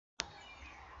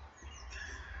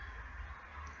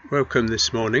Welcome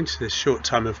this morning to this short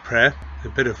time of prayer. A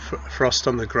bit of frost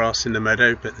on the grass in the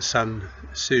meadow, but the sun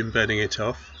soon burning it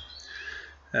off.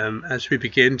 As we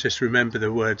begin, just remember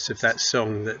the words of that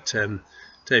song that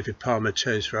David Palmer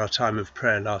chose for our time of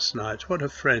prayer last night. What a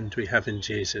friend we have in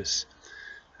Jesus.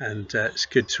 And it's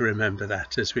good to remember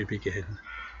that as we begin.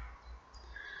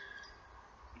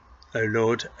 O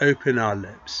Lord, open our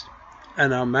lips,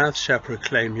 and our mouth shall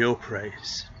proclaim your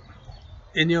praise.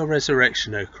 In your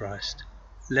resurrection, O Christ,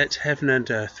 let heaven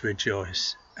and earth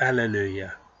rejoice.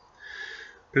 Alleluia.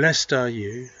 Blessed are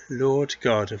you, Lord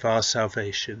God of our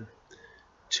salvation.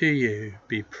 To you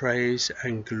be praise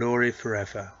and glory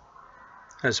forever.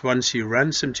 As once you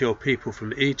ransomed your people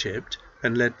from Egypt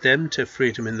and led them to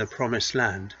freedom in the promised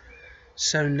land,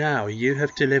 so now you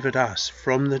have delivered us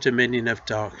from the dominion of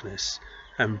darkness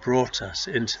and brought us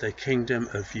into the kingdom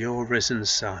of your risen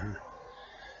Son.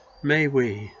 May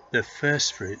we, the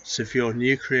firstfruits of your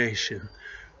new creation,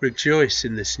 rejoice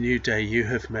in this new day you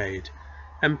have made,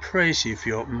 and praise you for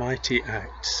your mighty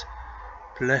acts.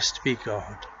 Blessed be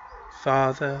God,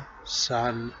 Father,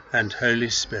 Son, and Holy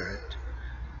Spirit.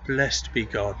 Blessed be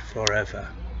God forever.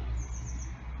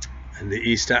 And the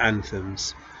Easter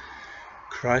anthems.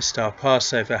 Christ our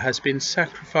Passover has been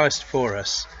sacrificed for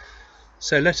us,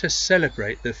 so let us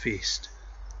celebrate the feast,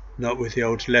 not with the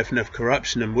old leaven of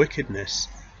corruption and wickedness,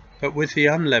 but with the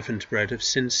unleavened bread of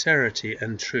sincerity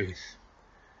and truth.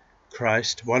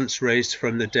 Christ, once raised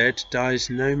from the dead, dies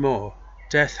no more.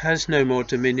 Death has no more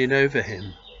dominion over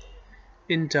him.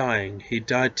 In dying, he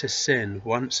died to sin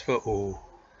once for all.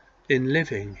 In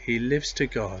living, he lives to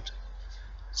God.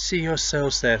 See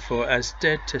yourselves, therefore, as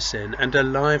dead to sin and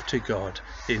alive to God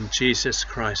in Jesus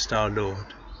Christ our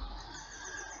Lord.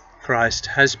 Christ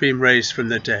has been raised from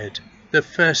the dead, the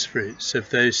firstfruits of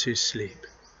those who sleep.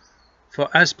 For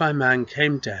as by man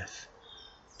came death,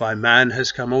 by man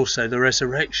has come also the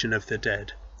resurrection of the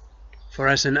dead. For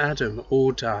as in Adam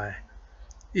all die,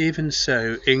 even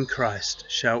so in Christ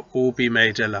shall all be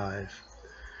made alive.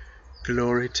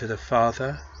 Glory to the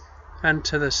Father, and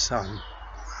to the Son,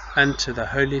 and to the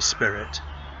Holy Spirit,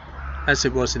 as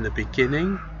it was in the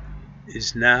beginning,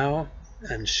 is now,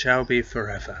 and shall be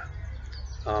forever.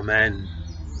 Amen.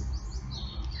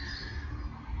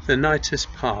 The night has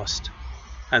passed,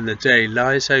 and the day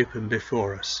lies open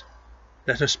before us.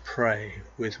 Let us pray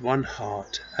with one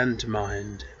heart and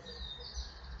mind.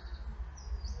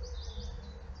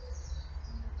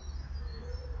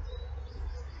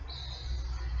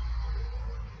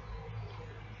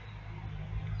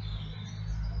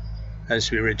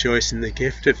 As we rejoice in the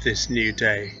gift of this new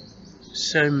day,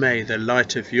 so may the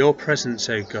light of your presence,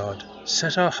 O God,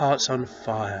 set our hearts on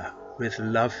fire with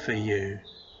love for you,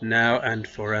 now and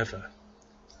forever.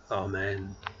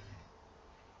 Amen.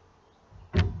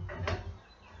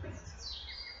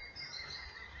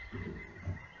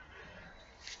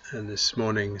 And this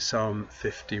morning, Psalm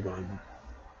 51.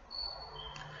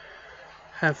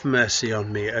 Have mercy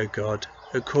on me, O God,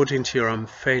 according to your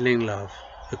unfailing love,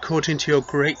 according to your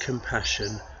great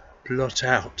compassion. Blot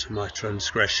out my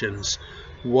transgressions,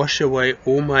 wash away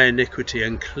all my iniquity,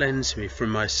 and cleanse me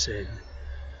from my sin.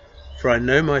 For I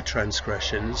know my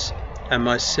transgressions, and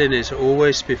my sin is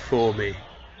always before me.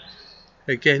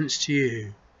 Against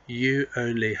you, you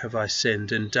only have I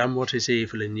sinned and done what is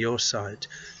evil in your sight,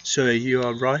 so you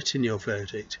are right in your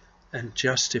verdict, and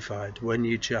justified when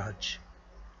you judge.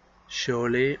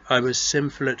 Surely I was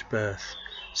sinful at birth,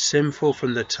 sinful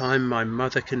from the time my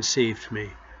mother conceived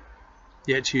me.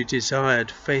 Yet you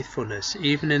desired faithfulness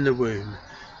even in the womb.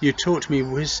 You taught me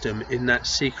wisdom in that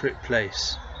secret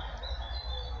place.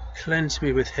 Cleanse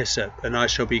me with hyssop, and I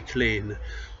shall be clean.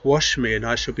 Wash me, and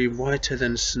I shall be whiter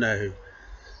than snow.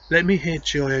 Let me hear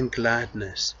joy and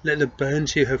gladness. Let the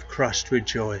bones you have crushed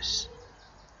rejoice.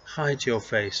 Hide your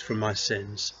face from my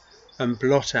sins, and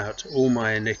blot out all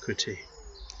my iniquity.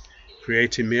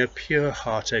 Create in me a pure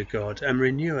heart, O God, and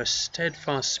renew a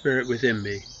steadfast spirit within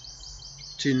me.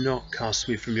 Do not cast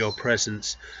me from your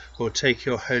presence, or take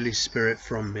your Holy Spirit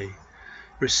from me.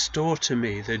 Restore to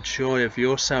me the joy of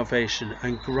your salvation,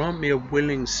 and grant me a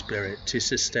willing spirit to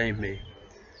sustain me.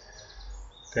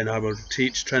 Then I will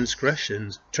teach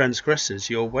transgressors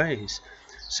your ways,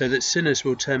 so that sinners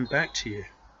will turn back to you.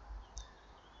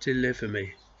 Deliver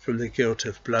me from the guilt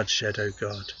of bloodshed, O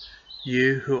God,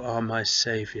 you who are my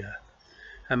Saviour,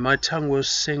 and my tongue will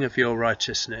sing of your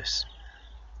righteousness.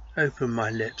 Open my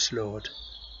lips, Lord,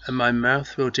 and my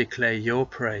mouth will declare your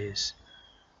praise.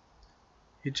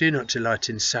 You do not delight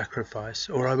in sacrifice,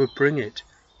 or I would bring it.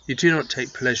 You do not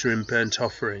take pleasure in burnt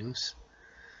offerings.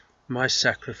 My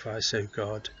sacrifice, O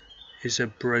God, is a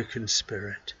broken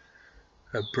spirit,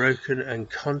 A broken and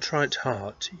contrite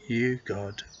heart you,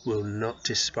 God, will not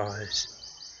despise.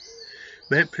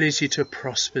 May it please you to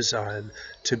prosper Zion,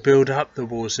 to build up the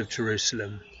walls of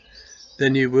Jerusalem.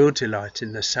 Then you will delight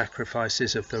in the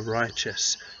sacrifices of the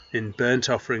righteous, in burnt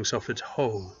offerings offered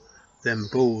whole. Then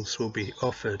bulls will be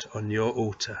offered on your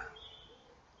altar.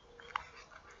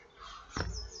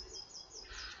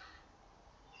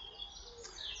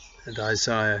 And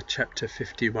Isaiah chapter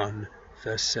 51,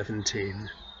 verse 17.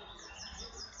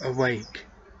 Awake,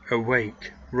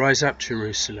 awake, rise up,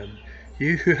 Jerusalem,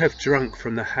 you who have drunk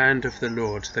from the hand of the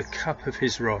Lord the cup of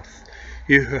his wrath,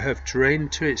 you who have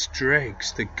drained to its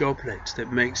dregs the goblet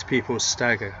that makes people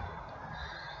stagger.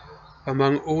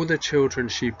 Among all the children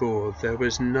she bore, there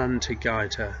was none to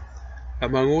guide her.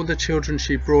 Among all the children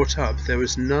she brought up, there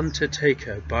was none to take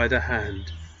her by the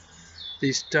hand.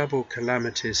 These double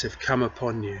calamities have come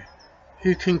upon you.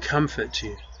 Who can comfort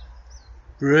you?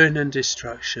 Ruin and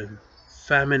destruction,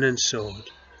 famine and sword.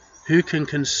 Who can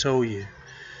console you?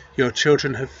 Your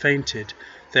children have fainted.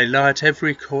 They lie at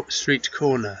every street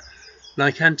corner,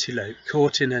 like antelope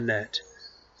caught in a net.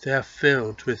 They are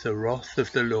filled with the wrath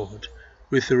of the Lord,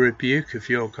 with the rebuke of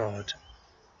your God.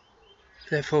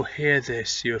 Therefore hear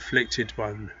this, you afflicted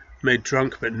one, made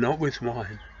drunk but not with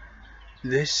wine.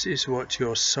 This is what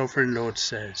your sovereign Lord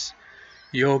says,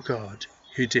 your God,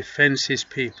 who defends his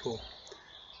people.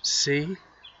 See,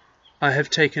 I have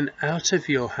taken out of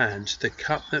your hand the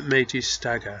cup that made you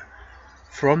stagger.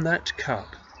 From that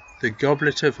cup, the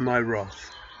goblet of my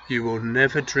wrath, you will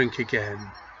never drink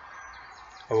again.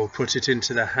 I will put it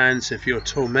into the hands of your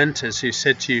tormentors, who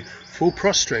said to you, fall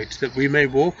prostrate that we may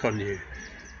walk on you.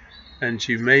 And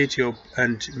you made your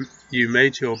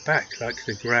back like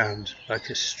the ground, like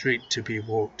a street to be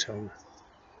walked on.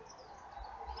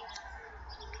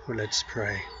 Well, let's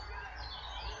pray.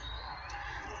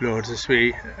 Lord, as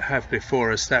we have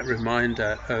before us that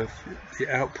reminder of the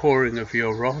outpouring of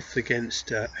your wrath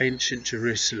against ancient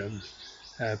Jerusalem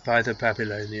by the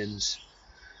Babylonians,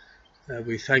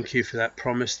 we thank you for that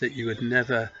promise that you would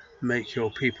never make your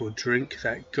people drink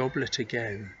that goblet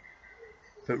again,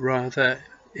 but rather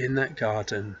in that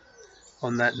garden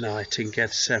on that night in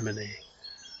Gethsemane,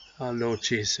 our Lord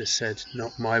Jesus said,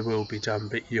 not my will be done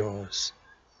but yours.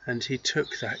 And he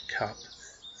took that cup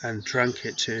and drank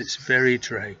it to its very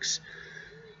dregs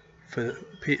for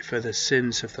the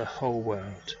sins of the whole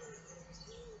world.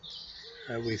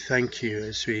 We thank you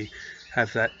as we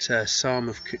have that psalm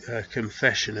of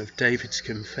confession, of David's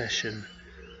confession,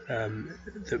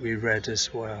 that we read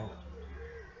as well,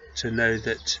 to know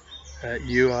that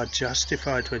you are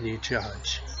justified when you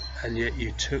judge, and yet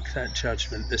you took that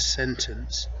judgment, the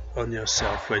sentence, on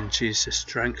yourself when Jesus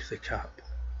drank the cup.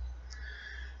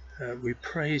 We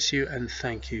praise you and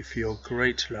thank you for your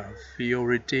great love, for your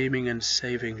redeeming and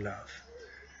saving love,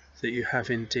 that you have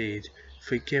indeed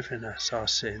forgiven us our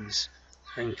sins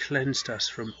and cleansed us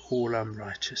from all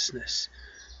unrighteousness,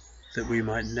 that we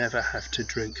might never have to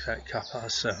drink that cup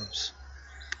ourselves.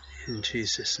 In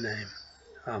Jesus' name,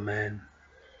 Amen.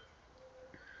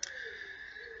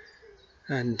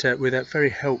 And with that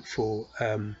very helpful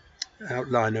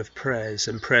outline of prayers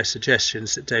and prayer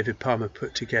suggestions that David Palmer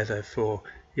put together for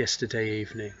yesterday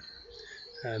evening,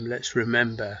 let's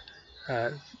remember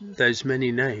those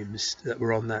many names that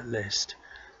were on that list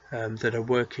that are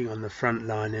working on the front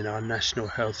line in our National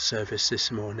Health Service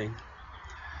this morning,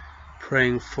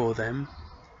 praying for them,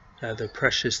 the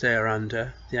pressures they are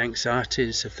under, the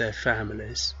anxieties of their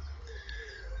families,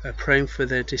 praying for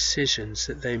their decisions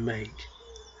that they make,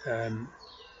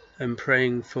 and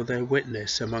praying for their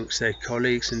witness amongst their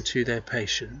colleagues and to their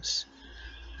patients,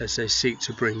 as they seek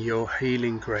to bring your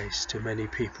healing grace to many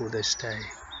people this day.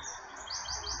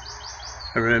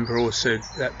 I remember also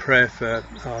that prayer for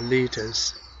our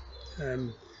leaders,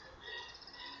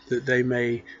 that they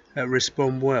may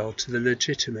respond well to the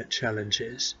legitimate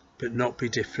challenges, but not be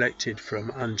deflected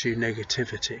from undue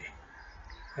negativity,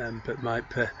 but might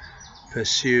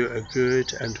pursue a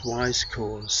good and wise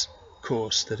course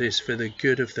that is for the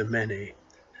good of the many,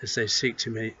 as they seek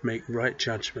to make right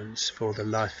judgments for the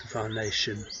life of our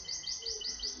nation.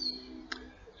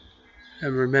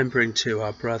 And remembering too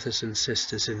our brothers and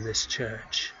sisters in this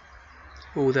church,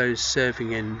 all those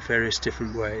serving in various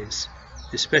different ways,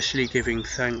 especially giving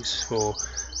thanks for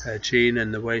Jean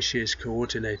and the way she has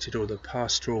coordinated all the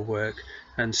pastoral work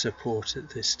and support at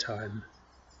this time.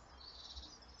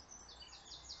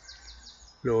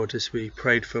 Lord, as we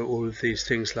prayed for all of these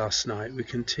things last night, we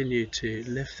continue to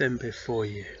lift them before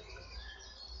you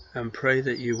and pray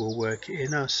that you will work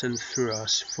in us and through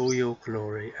us for your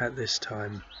glory at this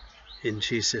time. In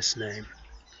Jesus' name,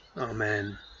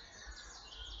 Amen.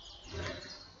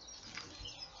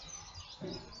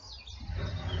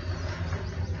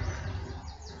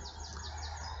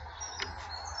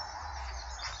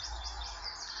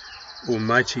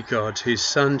 Almighty God, whose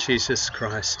Son Jesus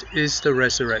Christ is the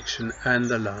resurrection and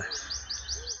the life,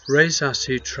 raise us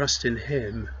who trust in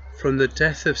him from the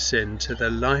death of sin to the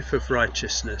life of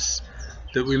righteousness,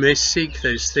 that we may seek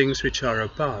those things which are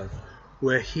above,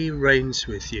 where he reigns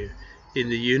with you in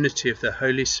the unity of the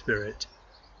Holy Spirit,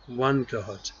 one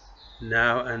God,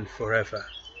 now and forever.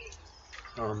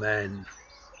 Amen.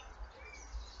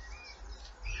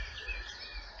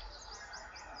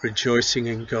 Rejoicing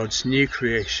in God's new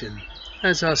creation,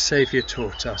 as our Saviour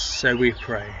taught us, so we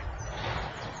pray.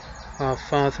 Our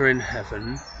Father in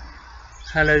heaven,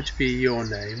 hallowed be your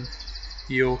name.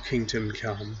 Your kingdom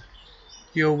come.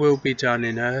 Your will be done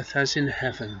in earth as in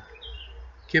heaven.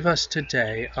 Give us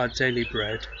today our daily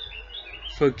bread.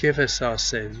 Forgive us our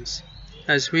sins,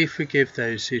 as we forgive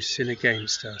those who sin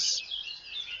against us.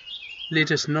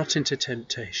 Lead us not into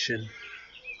temptation,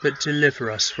 but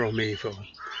deliver us from evil.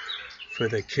 For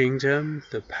the kingdom,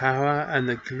 the power, and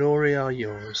the glory are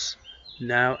yours,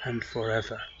 now and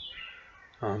forever.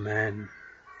 Amen.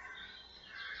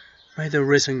 May the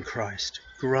risen Christ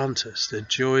grant us the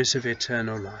joys of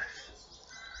eternal life.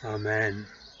 Amen.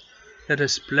 Let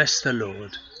us bless the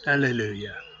Lord.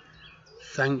 Alleluia.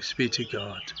 Thanks be to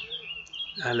God.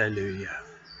 Alleluia.